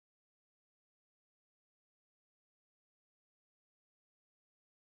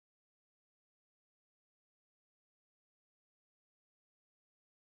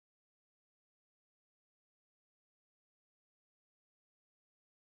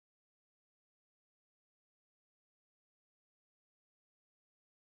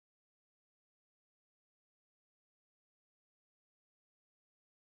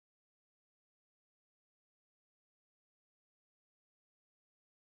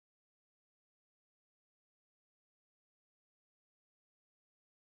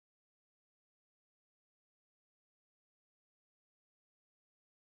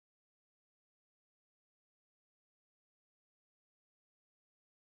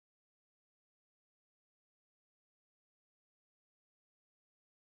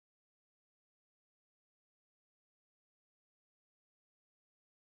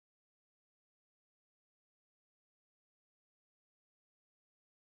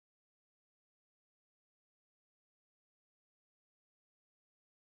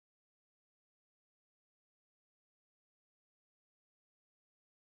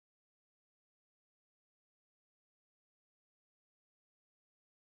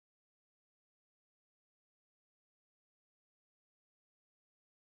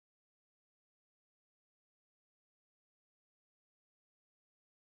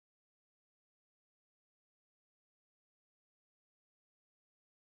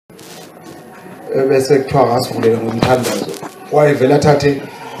bese kuthiwa asivulela ngomthandazo. Wayevela athathe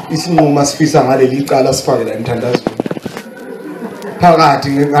isinqumo asifisa ngaleli cala sifake la emthandazweni. Phakathi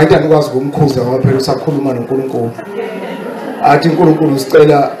ngathi anikwazi ukumkhuza ngoba phela usakhuluma noNkulunkulu. Athi uNkulunkulu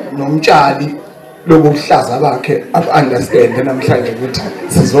usicela nomtshali lokuhlaza bakhe understand namhlanje ukuthi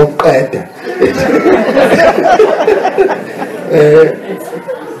sizoqeda.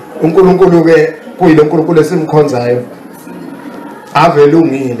 uNkulunkulu ke kuyilo uNkulunkulu esimkhonzayo avele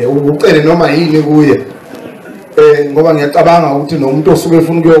ungile ucele noma yini kuye. Ngoba ngiyacabanga ukuthi nomuntu osuke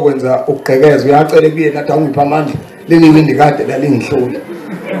efuna ukuyokwenza ukugqekeza uyacela kuye nathi awungipha amandla leli windi kade lalingihlula.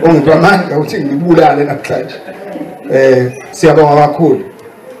 Ungipha amandla ukuthi ngibulale namhlanje. Siyabonga kakhulu.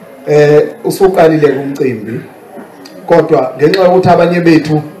 Usuqalile kumcimbi kodwa ngenxa yokuthi abanye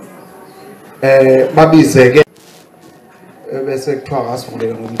bethu babizeke bese kuthiwa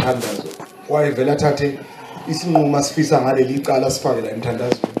asivulela ngomthandazo. Wayevela athathe isinqumo asifisa ngaleli cala sifake la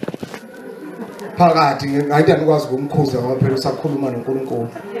emthandazweni. Phakathi ngathi anikwazi ukumkhuza ngoba phela usakhuluma noNkulunkulu.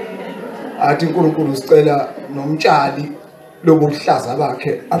 Athi uNkulunkulu usicela nomtshali lokuhlaza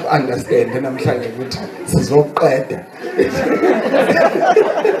bakhe understand namhlanje ukuthi sizoqeda.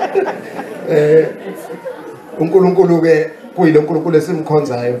 uNkulunkulu ke kuyilo uNkulunkulu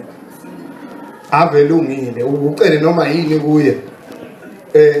esimkhonzayo avele ungile ucele noma yini kuye.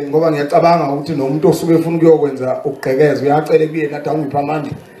 Ngoba ngiyacabanga ukuthi nomuntu osuke efuna ukuyokwenza ukugqekeza uyacela kuye nathi awungipha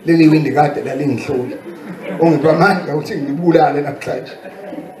amandla leli windi kade lalingihlula. Ungipha amandla ukuthi ngibulale namhlanje.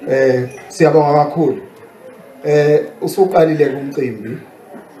 Siyabonga kakhulu. Usuqalile kumcimbi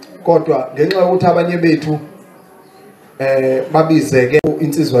kodwa ngenxa yokuthi abanye bethu babizeke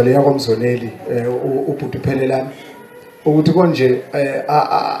insizwa le yakwamzoneli ubhuti Phelelani ukuthi konje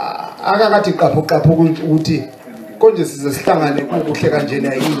akakathi qapho ukuthi konje size sihlangane kuhle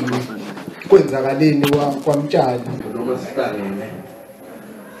kanjena yini kwenzakaleni kwaMtshali noma sihlangene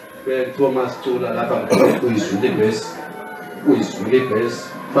Thomas Tula lapha kuyizulu ibhesi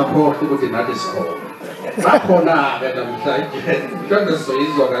bakhohle ukuthi nathi sikhona bakhona ke namhlanje mhlawumbe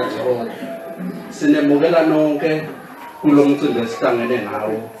sizoyizwa kanjalo sinemukela nonke kulo mcimbi esihlangene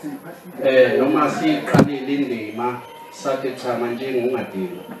ngawo noma siqalile indima sathi cha manje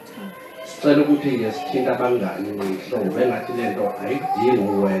ungadingi sicela ukuthi ngesithinta abangani nehlobo engathi lento ayidingi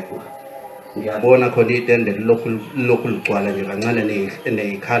uwedwa. Ngiyabona khona itende lokhu ligcwala nje kancane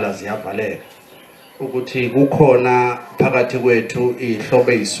nezikhala ziyavaleka ukuthi kukhona phakathi kwethu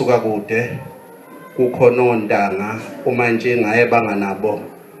ihlobo ezisuka kude kukhona ontanga uma nje ngaye banganabo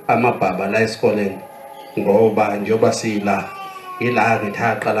amabhaba la esikoleni ngoba njengoba sila ila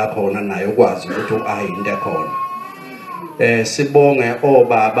ngithaqala khona naye ukwazi ukuthi ayinde khona. Sibonge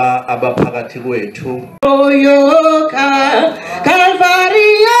obaba abaphakathi kwethu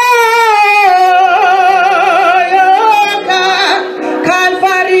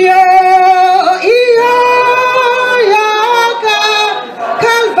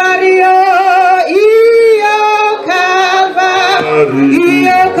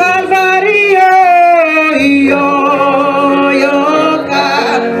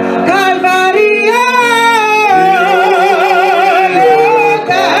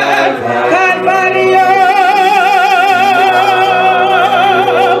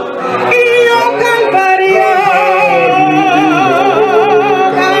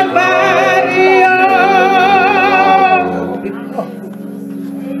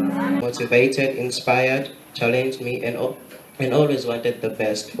motivated, inspired, challenged me and always wanted the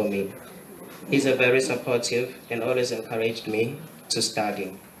best for me. He's a very supportive and always encouraged me to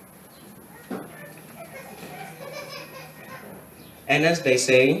study. And as they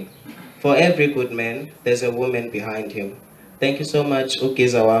say, for every good man, there's a woman behind him. Thank you so much,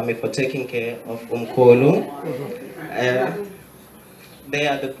 Ukizawami, for taking care of Umkhulu. They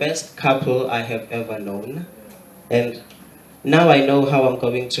are the best couple I have ever known. And now I know how I'm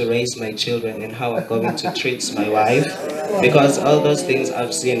going to raise my children and how I'm going to treat my wife, because all those things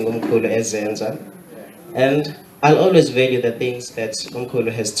I've seen Umkhulu ezenza. And I'll always value the things that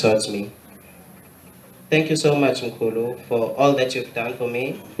Umkhulu has taught me. Thank you so much, Umkhulu, for all that you've done for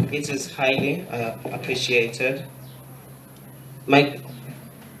me. It is highly appreciated.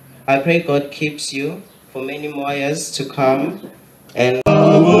 I pray God keeps you for many more years to come. And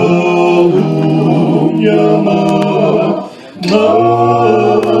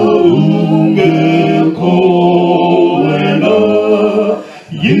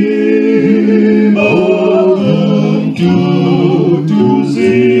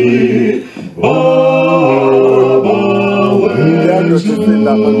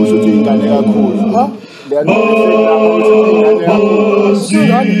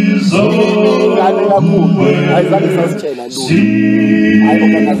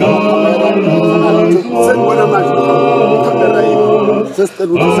Senibona manje kamera yini.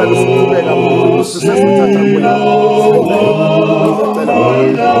 Sesicela ukuthi uhlale usuqhubeka ngoba sesithatha kuyo.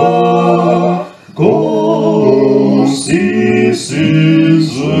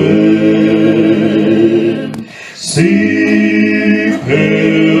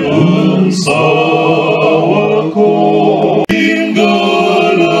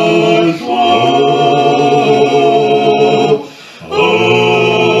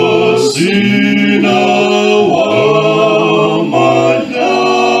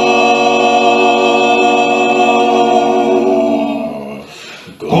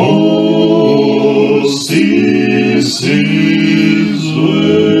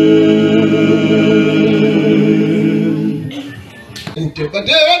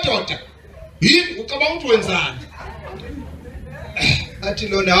 Athi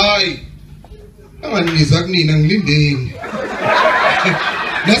lona hayi anganiza kunina ngilindeni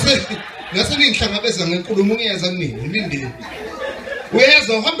nase ningihlangabeza ngenkulumo ungiyeza kunina ngilindeni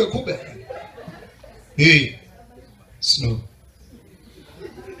uyeza uhambe khube hey Snow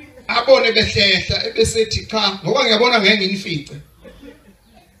abone behlehla ebesethi cha ngoba ngiyabona ngeke nginifice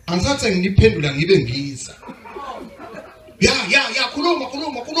angisathe nginiphendula ngibe ngiza ya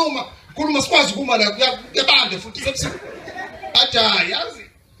khuluma sikwazi kuma la kuyabande futhi sebusuku athi yazi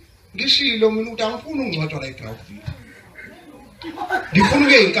ngishilo mina ukuthi angifuni ungcwatshwa la eGraund ngifuna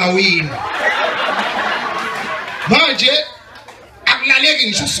ke inkawini manje akulaleki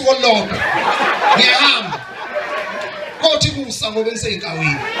ngisho usuku olodwa ngiyahamba kothi kusa ngoba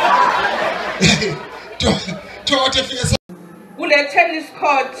ngiseyinhlawini thothi efike kule tennis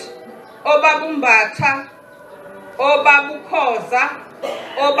court obabumbatha obabukhoza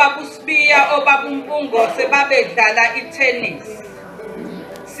obabusibiya obabumpungose babedlala itennis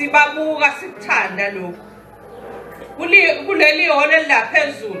sibabuka sikuthanda lokho kuleli hole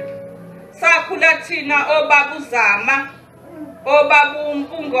laphezulu sakhula thina obabuzama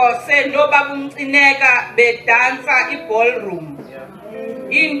obabumpungose nobabumcineka bedansa iballroom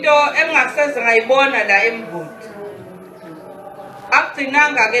into engaseze ngayibona la eMvoti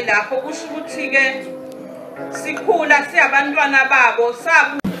akugcinanga ke lapho kusho ukuthi ke sikhula siyabantwana babo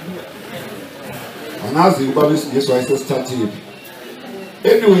sabu angazi ukuba besingeswa isesithathile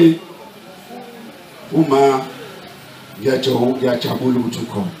anyway uma ngiyajabula ukuthi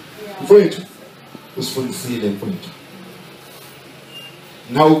ukhona mfowethu usifundisile mfowethu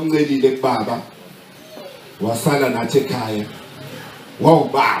nawe ukuncelile kubaba wasala nathi ekhaya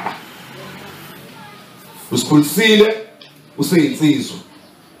wawubaba usikhulisile useyinsizwa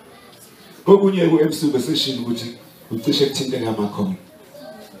kokunye ku-MC beseshini ukuthi ucishe kuthinteke amakhono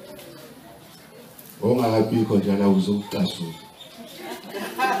ongakabikho njalo awuzokucasula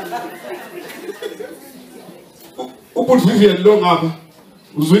ubhuti Vivian lo ngapha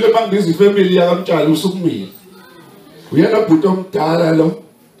uzwile bangiza ifamily yakamtshali usukumile uyena bhuti omdala lo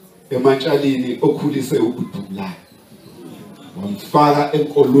eMtshalini okhulise ubhuti Phumlani wamfaka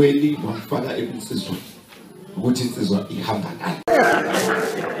enkolweni wamfaka ebunsizweni ukuthi insizwa ihamba naye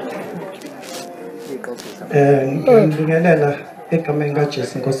ngibingelela egameni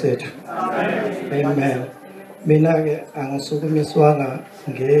kaJesu Nkosi yethu amen mina ke angisukumiswanga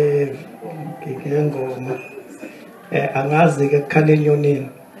ngengoma angazi ke kukhaleni yonini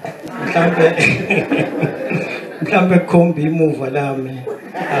mhlambe khomba imuva lami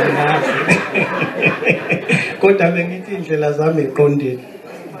angazi kodwa bengithi indlela zami iqondile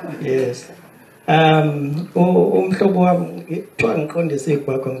yes umhlobo wami kuthiwa ngiqondise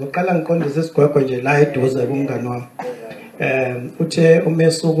igwagwa ngizoqala ngiqondise isigwagwa nje la eduze kumngani wami uthe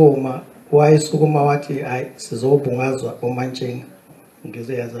umesukuma wayesukuma wathi hayi sizobungazwa oMantshini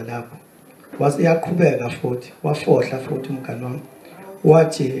ngize yaza lapho wasiyaqhubeka futhi wafohla futhi umngani wami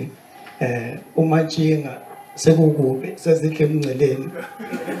wathi uMantshinga sekukubi sezidle emngceleni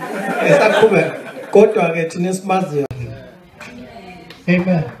esaqhubeka kodwa ke thina simaziyo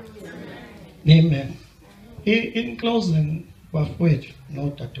amen amen in closing bafowethu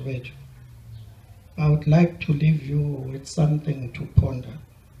no dadewethu I would like to leave you with something to ponder.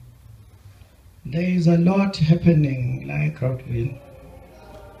 There is a lot happening like Groundville.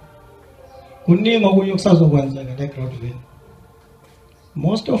 Kuningi okunye okusazokwenzeka la Groundville.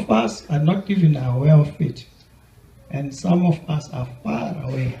 Most of us are not even aware of it, and some of us are far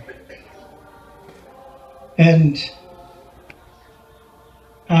away. And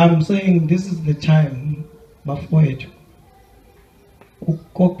I'm saying this is the time bafowethu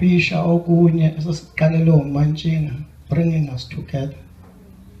ukukopisha okunye esasiqalele uMantshinga, bringing us together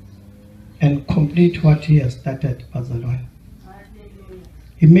and complete what he has started bazalwane.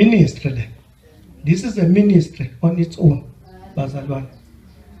 A ministry, this is a ministry on its own bazalwane.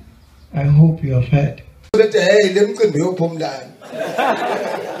 I hope you have heard. Bethi hey le mcimbi yophumlani.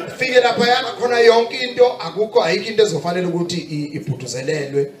 Fike lapha yana khona yonke into akukho ayikho into ezofanele ukuthi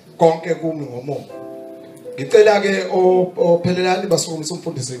ibhuduzelelwe konke kumi ngomomo. Ngicela ke ophelelani basukumisa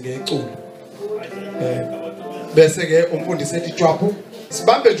umfundisi ngeculo. Bese ke umfundisi ethi jwabu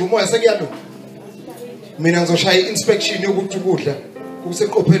sibambe nje umoya sekuyalunga. Mina ngizoshaya inspection yokuthi ukudla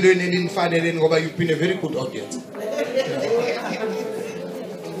kuseqophelweni elinifanele ngoba you've been a very good audience.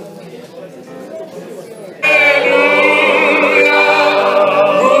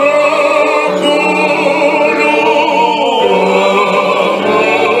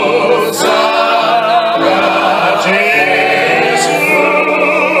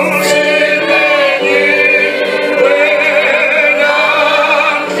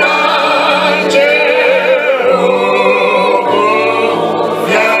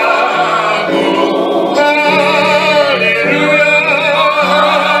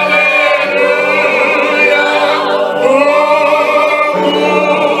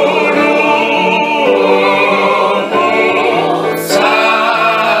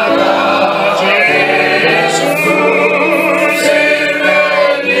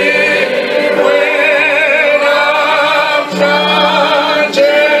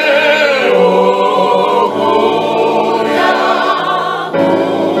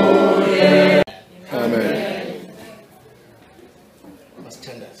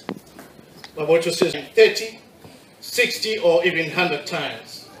 But what you say 30, 60, or even 100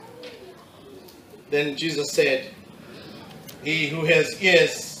 times. Then Jesus said, he who has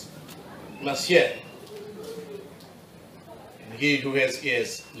ears must hear. And he who has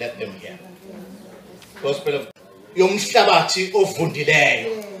ears, let them hear. Gospel of Yomhlabathi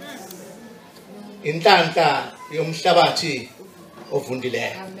ovundileyo. Inhlanhla yomhlabathi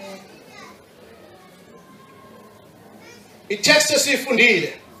ovundileyo. I-text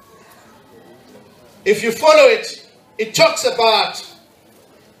esifundile, if you follow it, it talks about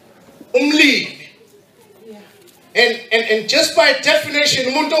umlimi. And just by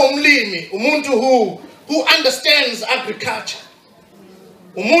definition, umuntu umlimi, umuntu who understands agriculture.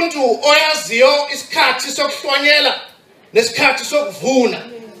 Umuntu oyaziyo isikhathi sokuhlwanyela nesikhathi sokuvuna.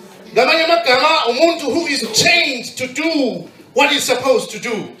 Ngamanye amagama, umuntu who is trained to do what he's supposed to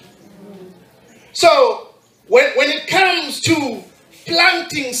do. So when it comes to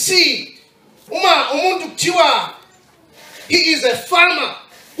planting seed, umuntu kuthiwa he is a farmer.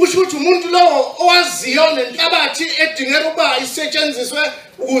 Kusho ukuthi umuntu lo owaziyo nenhlabathi edingeka ukuba isetshenziswe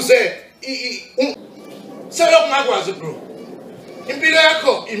ukuze selokhu ngakwazi bro. Impilo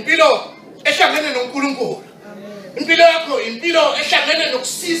yakho impilo ehlangene noNkulunkulu. Impilo yakho impilo ehlangene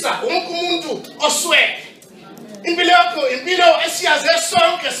nokusiza wonke umuntu oswele. Impilo yakho impilo esiyaze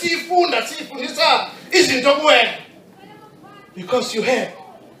sonke sifundisa izinto kuwena. Because you have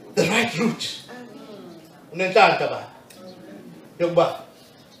the right root. Unenhlanhla ba yokuba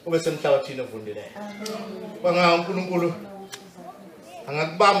ube semhlabathini ovundileyo. Banga uNkulunkulu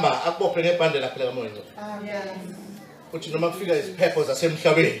angakubamba akubophe ngebhande lakhe likamoya. Uthi noma kufika iziphepho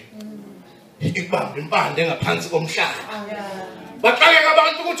zasemhlabeni ikubamba impande ngaphansi komhlaba. Baxakeka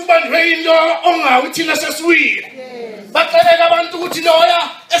abantu ukuthi ubanjwe into ongawi thina sesiwile. Baxakeka abantu ukuthi loya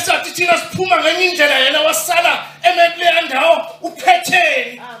esathi thina siphuma ngenye indlela yena wasala emekule ndawo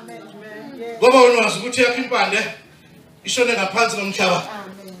uphetheni. Ngoba unazi ukuthi yakhe impande ishone ngaphansi komhlaba.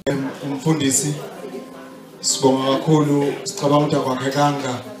 Umfundisi sibonga kakhulu sicabanga ukuthi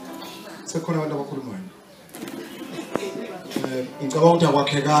akwakhekanga sekhona abantu abakhulumayo. Ngicabanga ukuthi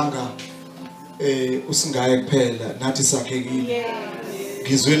akwakhekanga usingaye kuphela nathi sakhekile.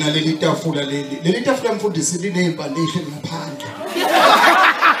 Ngizwe naleli tafula leli tafula mfundisi linezimpande ezihle ngaphandle.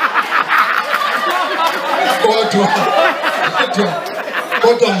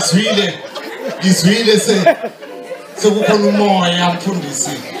 Kodwa ngizwile sekukhona umoya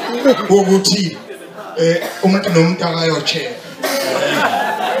mfundisi ukuthi umuntu nomuntu akayocheka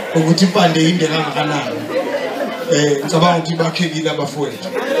ukuthi impande inde kangakanani. Ngicabanga ukuthi bakhekile abafowethu.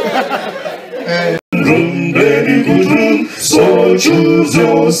 Room, very good room, so choose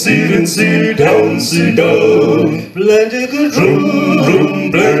your seat and sit down, sit down. Plenty good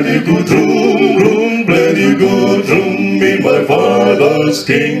room, plenty good room, plenty good room in my Father's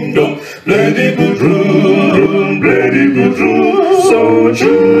kingdom. Plenty good room, so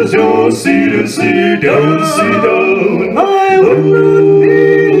choose your seat and sit down, sit down. I will not be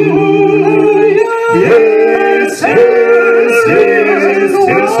yes,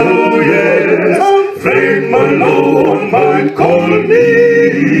 oh yes. Afraid my Lord might call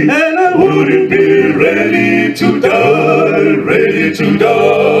me, and I wouldn't be ready to die,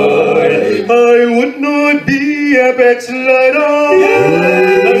 I would not be a backslider,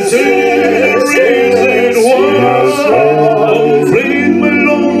 reason why I'm afraid my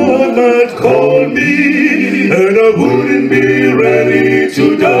Lord might call me, and I wouldn't be ready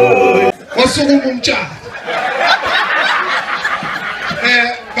to die.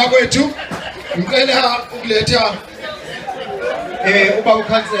 Bakwethu ngicela ukuletha uba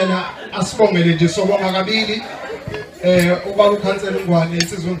ukhansela asibongele nje sobonga kabili uba ukhansela ungwane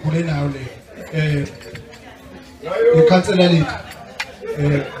insizwe engikhule nayo le ikhansela lethu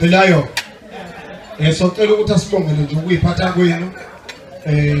Belayo socela ukuthi asibongele nje ukuyiphatha kwenu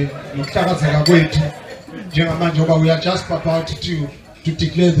nokuhlakazeka kwethu njengamanje ngoba we are just about to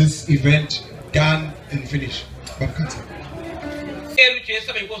declare this event done and finished. Bakhansela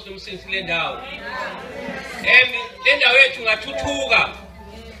Jesu benkosi nomsindisi le ndawo. Le ndawo yethu ngathuthuka.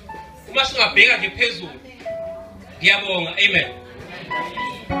 Uma singabheka nje phezulu. Ngiyabonga. Amen.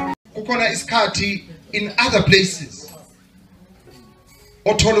 Kukhona isikhathi in other places.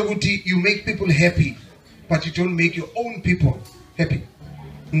 Othola ukuthi you make people happy but you don't make your own people happy.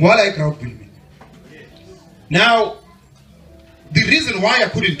 Ngwala iCrowd building. Now the reason why I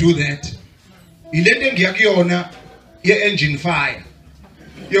couldn't do that ilento ngiyakuyona ye-engine fire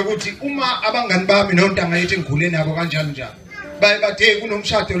yokuthi uma abangani bami nontanga yethu engikhule nabo kanjalo njalo baye bathe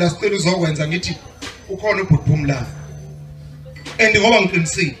kunomshado la sicela uzokwenza ngithi ukhona ubhuti Phumlani and ngoba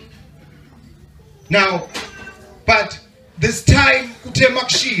ngiqinisile now but this time kuthe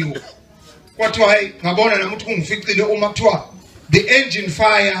makushiwo kwathi hayi ngabona nami ukuthi kungificile uma kuthiwa the engine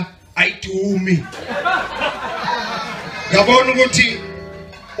fire ayidumi ngabona ukuthi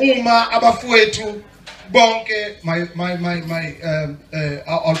uma abafowethu bonke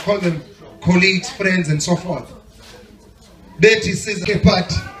I'll call them colleagues, friends and so forth. Betty says okay,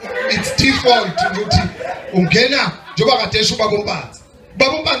 but it's default ukuthi ungena njoba kadesho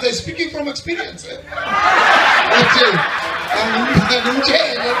babombanza is speaking from experience.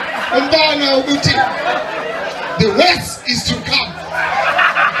 The worst is to come.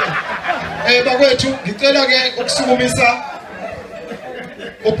 Bakwethu ngicela ke ukusukumisa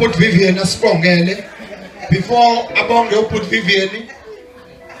uPut Vivian asibongele. Before abonge uPut Vivian,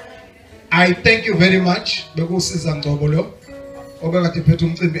 I thank you very much. I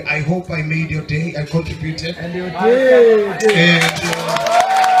hope I made your day. I contributed. And you did. And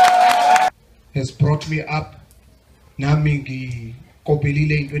has brought me up. Nami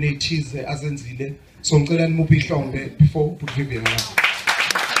kopelile into ethize azenzile. So ngicela nimuphe ihlombe before uPut Vivian.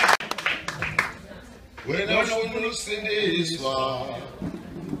 When I funa usindiswa,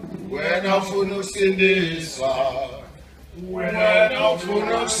 when I funa usindiswa, when I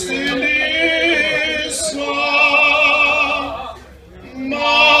funa usindiswa,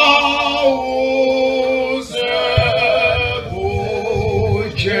 mauze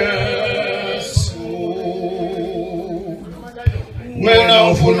bujesu. When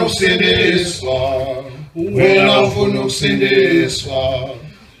I funa usindiswa, when I funa usindiswa.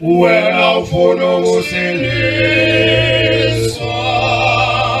 When I funa usindiswa,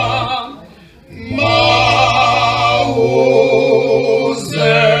 mauze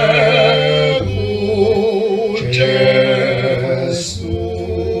bujesu.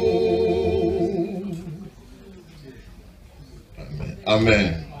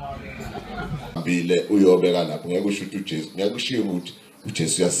 Amen. Bile uyobeka lapho ngeke usho ukuthi uJesu ngeke ushiye ukuthi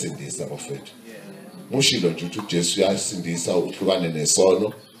uJesu uyasindisa bafethu. Mushilo nje ukuthi uJesu uyasindisa uhlukane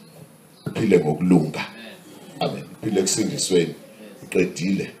nesono. Uphile ngokulunga. Amen. Uphile kusindisweni.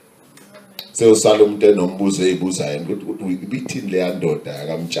 Uqedile. Seyosala umuntu enombuzo ezibuzayo ukuthi ibithini le ndoda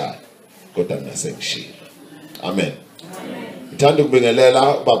yakamtshali kodwa ngasengishilo. Amen. Ngithanda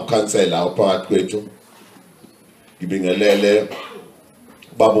ukubingelela ubaba khansela uphakathi kwethu. Ngibingelele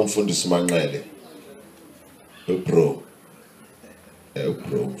ubaba umfundisi Manqele. Bro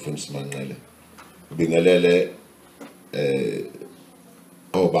umfundisi Manqele. Ngibingelele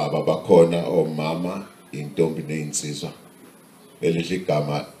obaba bakhona omama intombi nezinsizwa elihle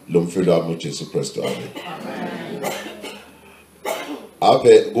igama lomfilo wami uJesu Kristu. Amen.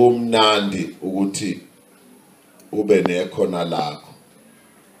 Ave kumnandi ukuthi ube nekhona lakho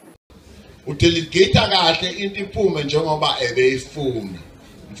udelegate kahle into iphume njengoba ebeyifuna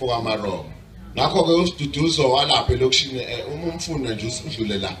mfoka amaroma. Ngakho ke usiduduzo walapha elokushini umfuna nje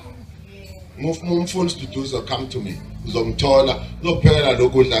usidlule la. Umfuna usiduduzo come to me. Uzomthola uzophekela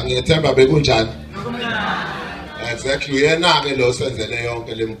lokudla ngiyethemba bekunjani. Exactly uyena ke lo senzele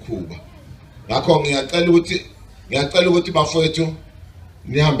yonke lemkhuba. Ngakho ngiyacela ukuthi bafowethu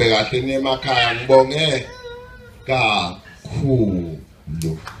nihambe kahle niye emakhaya. Ngibonge kakhulu.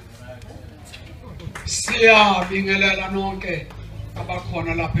 Siyabingelela nonke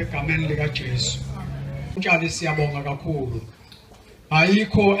abakhona lapha egameni lika Jesu. Mtshali siyabonga kakhulu.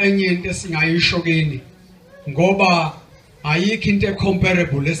 ayikho enye into esingayisho kini ngoba ayikho into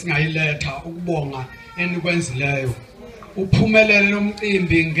ecomparable esingayiletha ukubonga enikwenzileyo. Uphumelele lo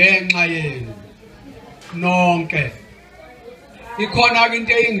mcimbi ngenxa yenu nonke. Ikhona ke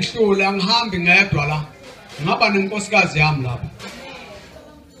into engihlula angihambi ngedwa la. Ngaba nenkosikazi yami lapha.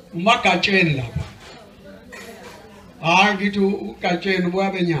 Umagatsheni lapha. Hayi ngithi ugatsheni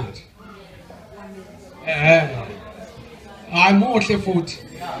ubuya benyathi. Hayi muhle futhi.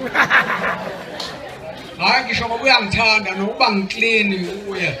 Hayi ngisho ngoba uyangithanda nokuba ngiclean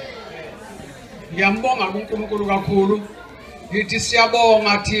uye. Ngiyambonga kuNkulunkulu kakhulu. Ngithi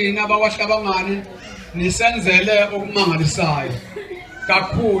siyabonga thina abakwahlabangani nisenzele okumangalisayo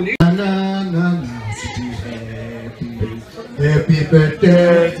kakhulu. Happy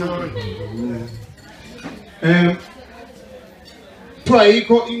birthday to you.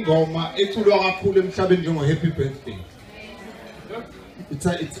 Ayikho ingoma eculwa kakhulu emhlabeni njengo happy birthday.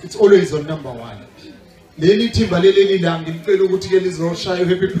 It's always on number 1. Leli thimba leli langa ngicela ukuthi ke lizoshaya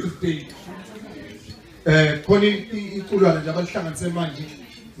happy birthday. Khona iculwa nje abalihlanganise manje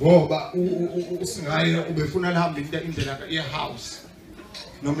ngoba usingaye ubefuna lihambe indlela ye-house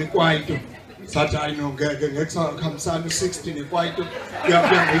noma ikwaito. Sathi I know ngeke ngekhambisana u16 ikwaito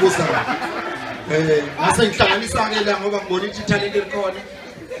kuyabuza. Ngase ngihlanganisa ke la ngoba ngibona ukuthi talent likhona.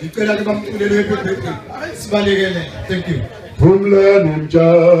 Ngicela ke bamculele happy birthday. Sibalekele. Thank you. Phumlani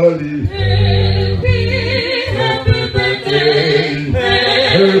Mtshali. Happy birthday.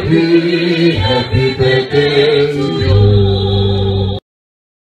 Happy birthday.